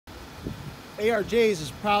ARJ's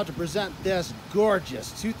is proud to present this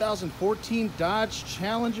gorgeous 2014 Dodge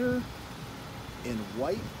Challenger in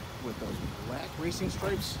white with those black racing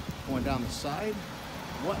stripes going down the side.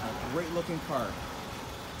 What a great looking car.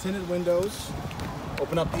 Tinted windows,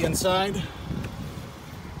 open up the inside.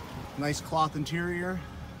 Nice cloth interior,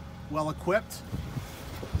 well equipped.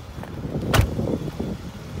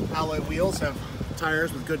 Alloy wheels have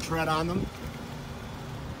tires with good tread on them.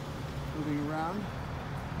 Moving around.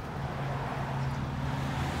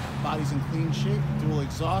 Body's in clean shape, dual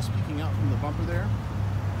exhaust peeking out from the bumper there.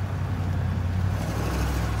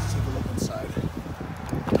 Let's take a look inside.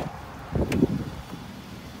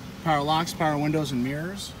 Power locks, power windows and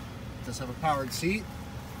mirrors. It does have a powered seat.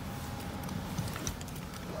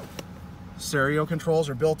 Stereo controls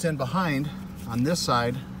are built in behind on this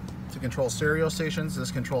side to control stereo stations.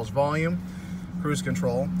 This controls volume, cruise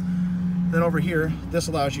control. Then over here, this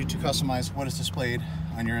allows you to customize what is displayed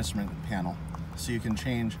on your instrument panel. So you can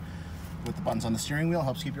change with the buttons on the steering wheel,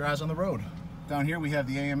 helps keep your eyes on the road. Down here we have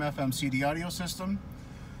the AM/FM CD audio system.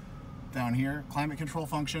 Down here, climate control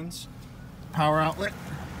functions, power outlet.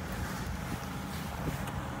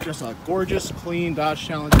 Just a gorgeous, clean Dodge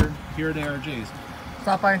Challenger here at ARJ's.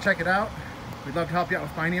 Stop by and check it out. We'd love to help you out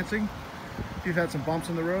with financing. If you've had some bumps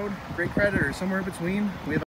in the road, great credit, or somewhere in between, we have